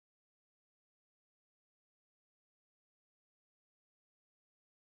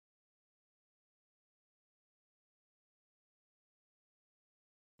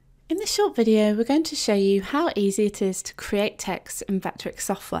In this short video, we're going to show you how easy it is to create text in Vectric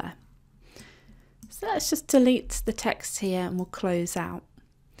software. So let's just delete the text here and we'll close out.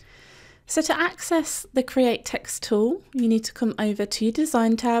 So to access the Create Text tool, you need to come over to your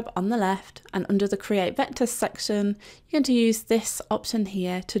Design tab on the left, and under the Create Vectors section, you're going to use this option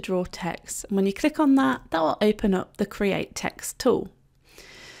here to draw text. And when you click on that, that will open up the Create Text tool.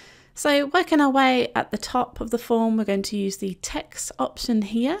 So working our way at the top of the form, we're going to use the text option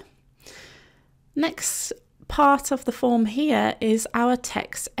here. Next part of the form here is our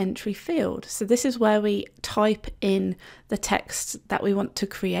text entry field. So this is where we type in the text that we want to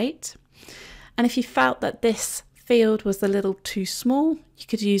create. And if you felt that this field was a little too small, you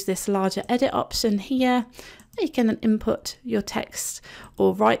could use this larger edit option here. You can input your text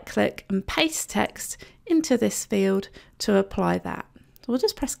or right click and paste text into this field to apply that. So we'll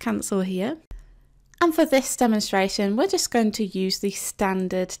just press cancel here. And for this demonstration, we're just going to use the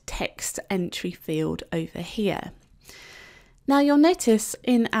standard text entry field over here. Now you'll notice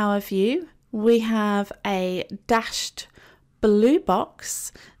in our view, we have a dashed blue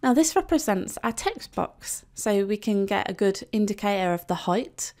box. Now this represents our text box, so we can get a good indicator of the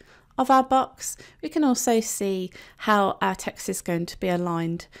height of our box. We can also see how our text is going to be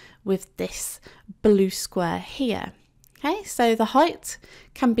aligned with this blue square here. Okay, so the height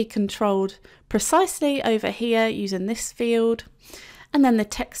can be controlled precisely over here using this field, and then the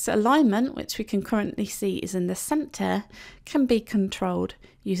text alignment, which we can currently see is in the center, can be controlled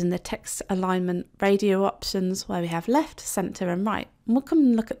using the text alignment radio options where we have left, center and right. And we'll come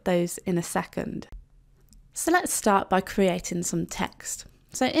and look at those in a second. So let's start by creating some text.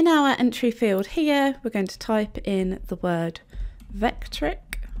 So in our entry field here, we're going to type in the word Vectric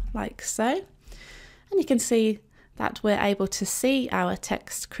like so, and you can see that we're able to see our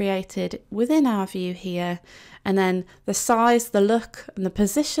text created within our view here, and then the size, the look and the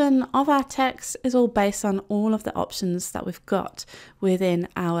position of our text is all based on all of the options that we've got within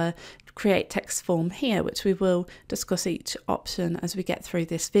our create text form here, which we will discuss each option as we get through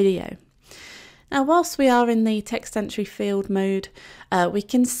this video. Now whilst we are in the text entry field mode, we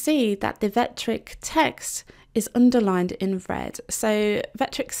can see that the Vectric text is underlined in red. So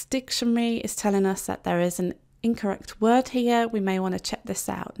Vectric's dictionary is telling us that there is an incorrect word here. We may want to check this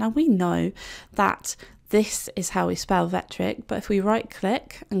out. Now we know that this is how we spell Vectric, but if we right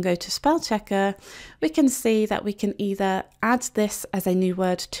click and go to spell checker, we can see that we can either add this as a new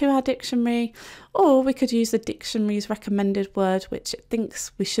word to our dictionary, or we could use the dictionary's recommended word, which it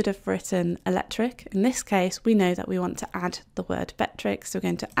thinks we should have written electric. In this case, we know that we want to add the word Vectric, so we're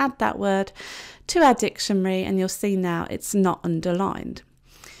going to add that word to our dictionary, and you'll see now it's not underlined.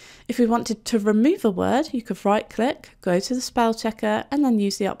 If we wanted to remove a word, you could right click, go to the spell checker and then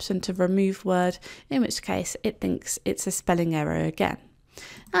use the option to remove word, in which case it thinks it's a spelling error again.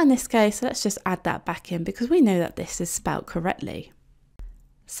 Now in this case, let's just add that back in because we know that this is spelled correctly.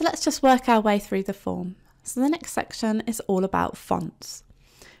 So let's just work our way through the form. So the next section is all about fonts.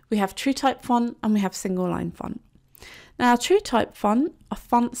 We have TrueType font and we have single line font. Now TrueType font are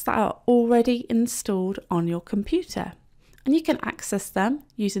fonts that are already installed on your computer, and you can access them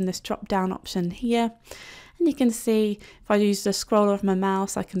using this drop down option here. And you can see if I use the scroller of my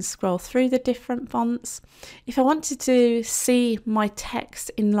mouse, I can scroll through the different fonts. If I wanted to see my text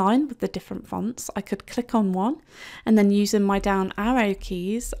in line with the different fonts, I could click on one, and then using my down arrow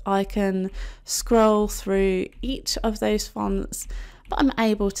keys, I can scroll through each of those fonts, but I'm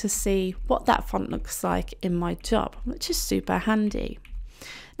able to see what that font looks like in my job, which is super handy.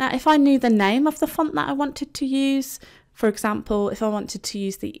 Now, if I knew the name of the font that I wanted to use, for example, if I wanted to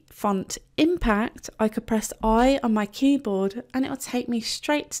use the font Impact, I could press I on my keyboard and it will take me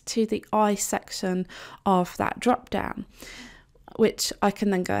straight to the I section of that drop down, which I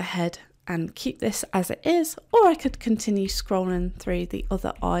can then go ahead and keep this as it is, or I could continue scrolling through the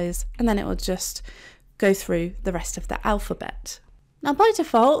other I's and then it will just go through the rest of the alphabet. Now by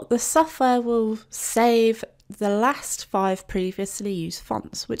default, the software will save the last 5 previously used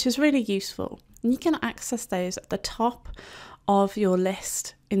fonts, which is really useful. And you can access those at the top of your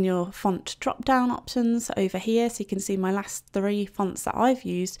list in your font drop down options over here. So you can see my last 3 fonts that I've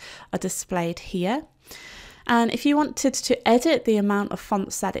used are displayed here. And if you wanted to edit the amount of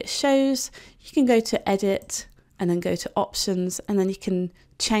fonts that it shows, you can go to edit and then go to options, and then you can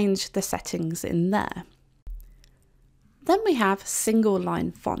change the settings in there. Then we have single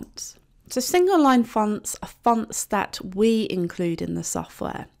line fonts. So single line fonts are fonts that we include in the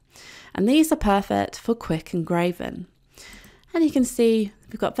software, and these are perfect for quick engraving. And you can see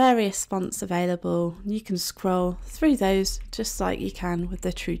we've got various fonts available. You can scroll through those just like you can with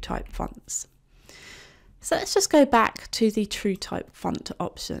the TrueType fonts. So let's just go back to the TrueType font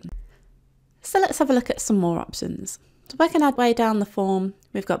option. So let's have a look at some more options. So working our way down the form,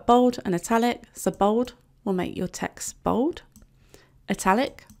 we've got bold and italic. So bold will make your text bold.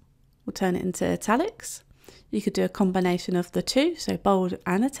 Italic will turn it into italics. You could do a combination of the two, so bold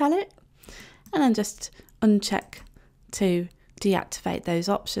and italic, and then just uncheck to deactivate those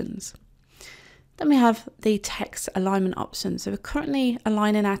options. Then we have the text alignment option. So we're currently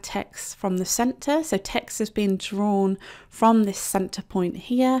aligning our text from the center. So text is being drawn from this center point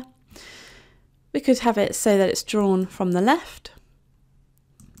here. We could have it so that it's drawn from the left,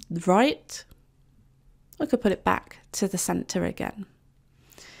 the right. We could put it back to the center again.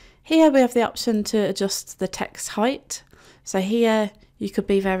 Here we have the option to adjust the text height. So here you could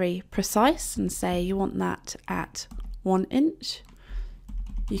be very precise and say you want that at 1 inch.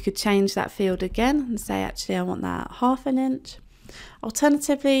 You could change that field again and say actually I want that at 1/2 inch.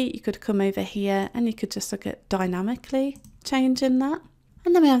 Alternatively, you could come over here and you could just look at dynamically changing that.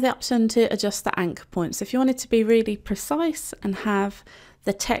 And then we have the option to adjust the anchor point. So if you wanted to be really precise and have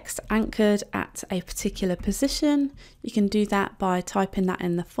the text anchored at a particular position, you can do that by typing that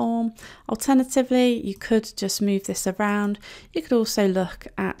in the form. Alternatively, you could just move this around. You could also look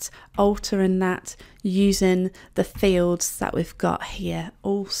at altering that using the fields that we've got here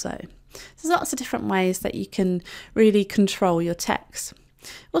also. There's lots of different ways that you can really control your text.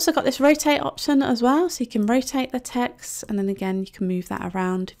 Also got this rotate option as well, so you can rotate the text and then again you can move that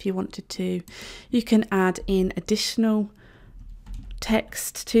around if you wanted to. You can add in additional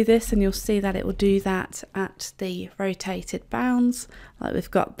text to this and you'll see that it will do that at the rotated bounds like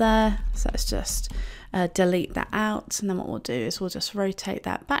we've got there. So let's just delete that out, and then what we'll do is we'll just rotate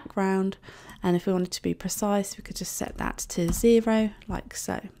that background, and if we wanted to be precise we could just set that to 0 like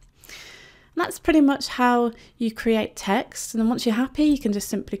so. And that's pretty much how you create text, and then once you're happy you can just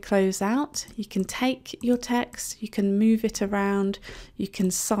simply close out. You can take your text, you can move it around, you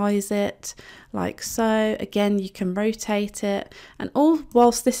can size it like so. Again, you can rotate it, and all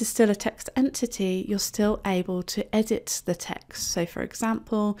whilst this is still a text entity, you're still able to edit the text. So for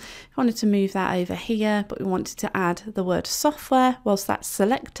example, if I wanted to move that over here but we wanted to add the word software, whilst that's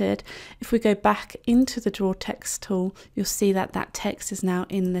selected, if we go back into the draw text tool you'll see that that text is now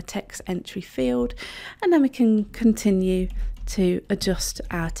in the text entry field, and then we can continue to adjust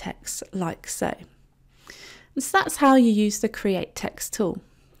our text like so. And so that's how you use the Create Text tool.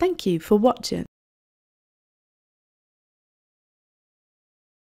 Thank you for watching.